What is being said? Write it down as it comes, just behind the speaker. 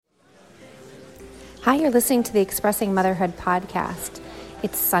Hi, you're listening to the Expressing Motherhood podcast.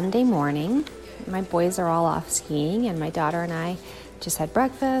 It's Sunday morning. My boys are all off skiing, and my daughter and I just had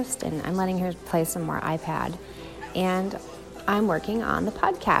breakfast, and I'm letting her play some more iPad. And I'm working on the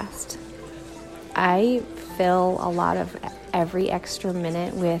podcast. I fill a lot of every extra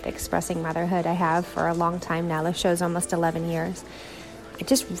minute with Expressing Motherhood. I have for a long time now. The show's almost 11 years. I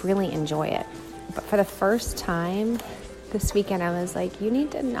just really enjoy it. But for the first time this weekend, I was like, you need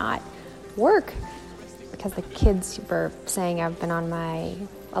to not work, because the kids were saying I've been on my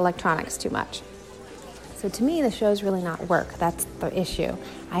electronics too much. So to me, the show's really not work. That's the issue.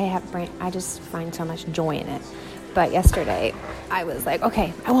 I just find so much joy in it. But yesterday, I was like,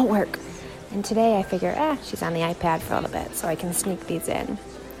 okay, I won't work. And today I figure, she's on the iPad for a little bit, so I can sneak these in.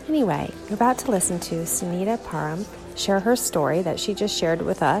 Anyway, you're about to listen to Sunita Param share her story that she just shared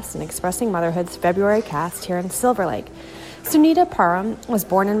with us in Expressing Motherhood's February cast here in Silverlake. Sunita Param was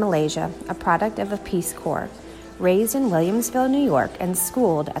born in Malaysia, a product of a Peace Corps, raised in Williamsville, New York, and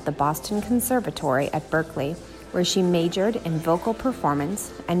schooled at the Boston Conservatory at Berkeley, where she majored in vocal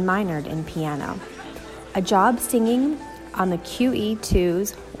performance and minored in piano. A job singing on the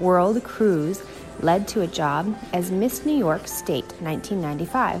QE2's World Cruise led to a job as Miss New York State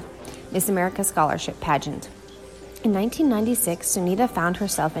 1995, Miss America Scholarship Pageant. In 1996, Sunita found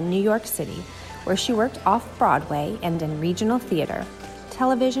herself in New York City, where she worked off-Broadway and in regional theater,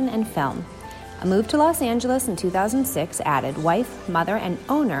 television, and film. A move to Los Angeles in 2006 added wife, mother, and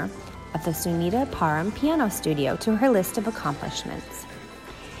owner of the Sunita Param Piano Studio to her list of accomplishments.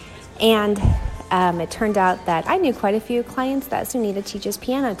 And it turned out that I knew quite a few clients that Sunita teaches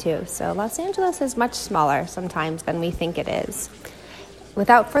piano to, so Los Angeles is much smaller sometimes than we think it is.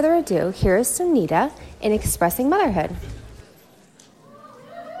 Without further ado, here is Sunita in Expressing Motherhood.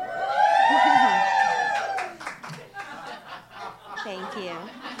 Thank you.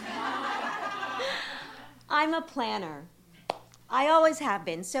 I'm a planner. I always have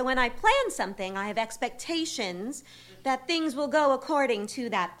been. So when I plan something, I have expectations that things will go according to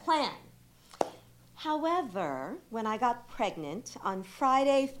that plan. However, when I got pregnant on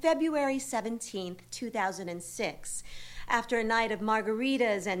Friday, February 17th, 2006, after a night of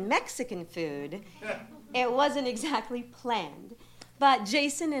margaritas and Mexican food, it wasn't exactly planned, but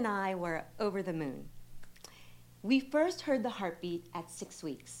Jason and I were over the moon. We first heard the heartbeat at 6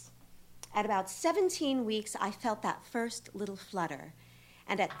 weeks. At about 17 weeks, I felt that first little flutter.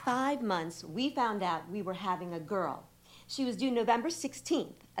 And at 5 months, we found out we were having a girl. She was due November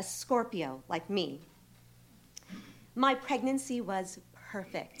 16th, a Scorpio like me. My pregnancy was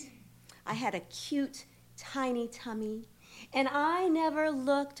perfect. I had a cute, tiny tummy, and I never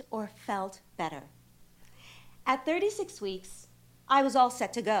looked or felt better. At 36 weeks, I was all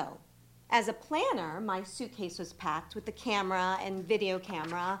set to go. As a planner, my suitcase was packed with the camera and video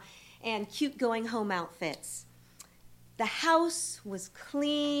camera and cute going-home outfits. The house was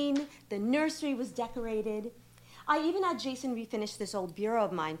clean, the nursery was decorated. I even had Jason refinish this old bureau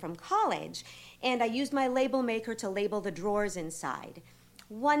of mine from college, and I used my label maker to label the drawers inside.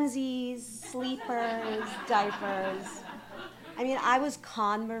 Onesies, sleepers, diapers. I mean, I was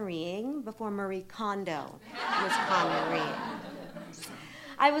Con Marieing before Marie Kondo was Con Marieing.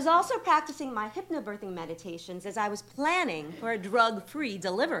 I was also practicing my hypnobirthing meditations as I was planning for a drug-free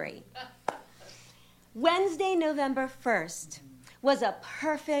delivery. Wednesday, November 1st, was a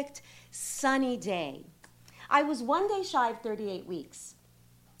perfect, sunny day. I was 1 day shy of 38 weeks.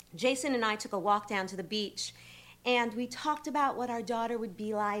 Jason and I took a walk down to the beach, and we talked about what our daughter would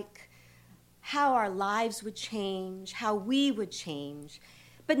be like, how our lives would change, how we would change.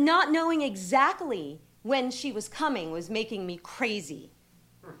 But not knowing exactly when she was coming was making me crazy.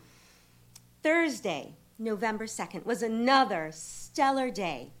 Thursday, November 2nd, was another stellar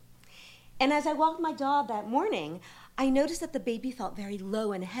day. And as I walked my dog that morning, I noticed that the baby felt very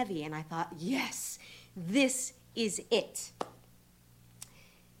low and heavy, and I thought, yes, this is it.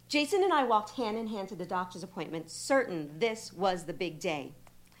 Jason and I walked hand in hand to the doctor's appointment, certain this was the big day.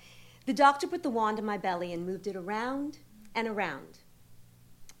 The doctor put the wand in my belly and moved it around and around.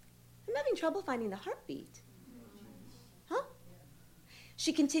 I'm having trouble finding the heartbeat. Huh?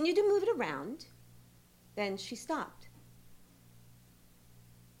 She continued to move it around, then she stopped.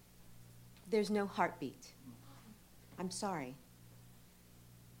 There's no heartbeat. I'm sorry.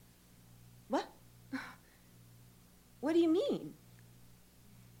 What? What do you mean?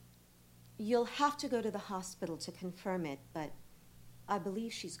 You'll have to go to the hospital to confirm it, but I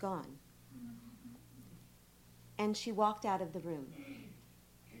believe she's gone. And she walked out of the room.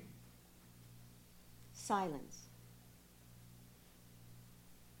 Silence.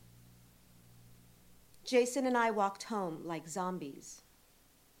 Jason and I walked home like zombies.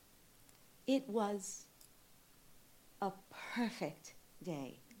 It was a perfect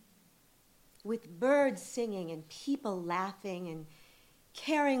day, with birds singing and people laughing and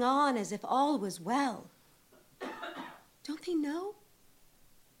carrying on as if all was well. Don't they know?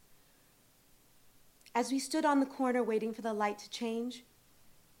 As we stood on the corner waiting for the light to change,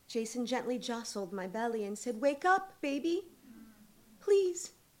 Jason gently jostled my belly and said, "Wake up, baby.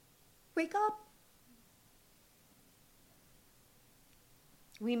 Please, wake up."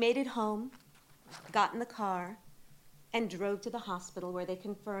 We made it home, got in the car, and drove to the hospital where they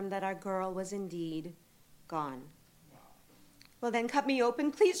confirmed that our girl was indeed gone. "Well, then cut me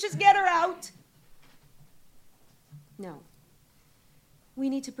open. Please just get her out." "No. We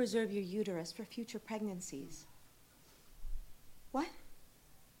need to preserve your uterus for future pregnancies." "What?"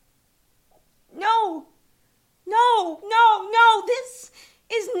 "No. No, no, no. This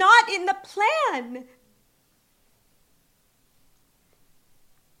is not in the plan."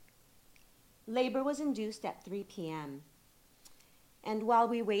 Labor was induced at 3 p.m. And while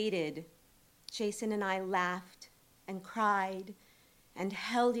we waited, Jason and I laughed and cried and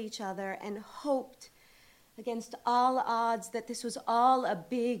held each other and hoped against all odds that this was all a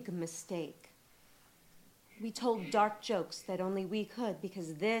big mistake. We told dark jokes that only we could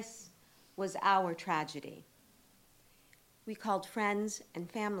because this was our tragedy. We called friends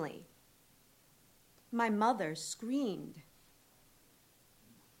and family. My mother screamed.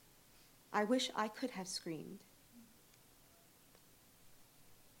 I wish I could have screamed.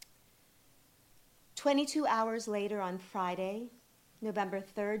 22 hours later on Friday, November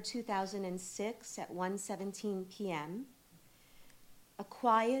 3rd, 2006, at 1:17 p.m., a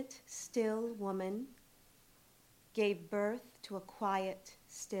quiet, still woman gave birth to a quiet,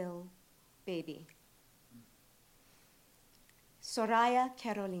 still baby. Soraya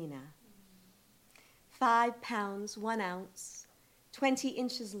Carolina, 5 pounds, 1 ounce, 20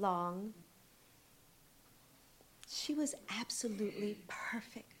 inches long. She was absolutely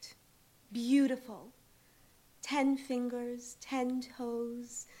perfect, beautiful. 10 fingers, 10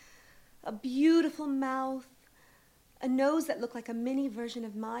 toes, a beautiful mouth, a nose that looked like a mini version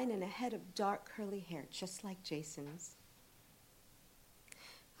of mine, and a head of dark curly hair, just like Jason's.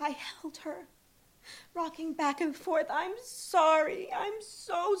 I held her, rocking back and forth. "I'm sorry. I'm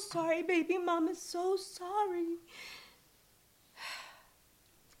so sorry, baby. Mama's so sorry."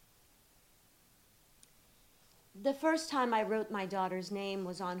 The first time I wrote my daughter's name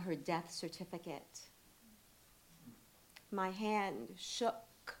was on her death certificate. My hand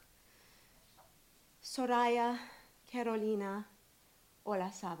shook. Soraya Carolina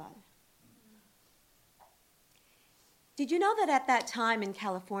Olazábal. Did you know that at that time in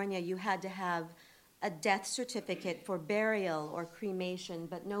California you had to have a death certificate for burial or cremation,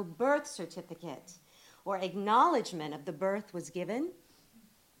 but no birth certificate or acknowledgement of the birth was given?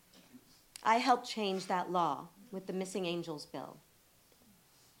 I helped change that law with the Missing Angels Bill.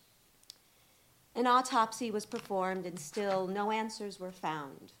 An autopsy was performed and still no answers were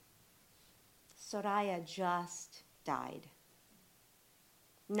found. Soraya just died.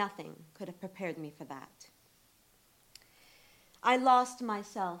 Nothing could have prepared me for that. I lost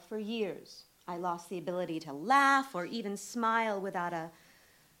myself for years. I lost the ability to laugh or even smile without a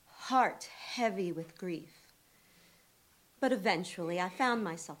heart heavy with grief. But eventually I found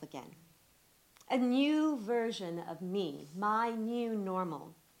myself again. A new version of me, my new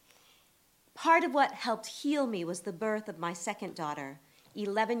normal. Part of what helped heal me was the birth of my second daughter,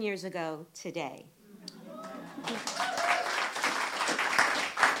 11 years ago today.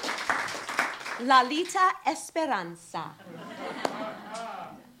 Lalita Esperanza.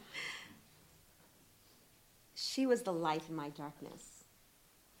 She was the light in my darkness.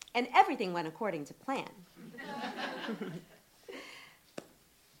 And everything went according to plan.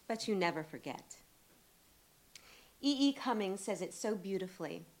 But you never forget. E.E. Cummings says it so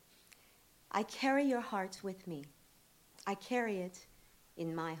beautifully. I carry your heart with me. I carry it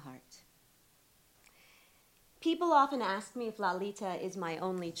in my heart. People often ask me if Lalita is my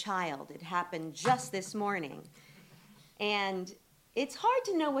only child. It happened just this morning. And it's hard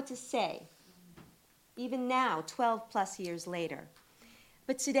to know what to say, even now, 12 plus years later.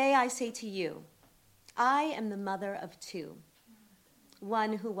 But today I say to you, I am the mother of 2.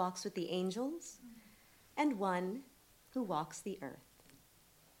 One who walks with the angels, and one who walks the earth.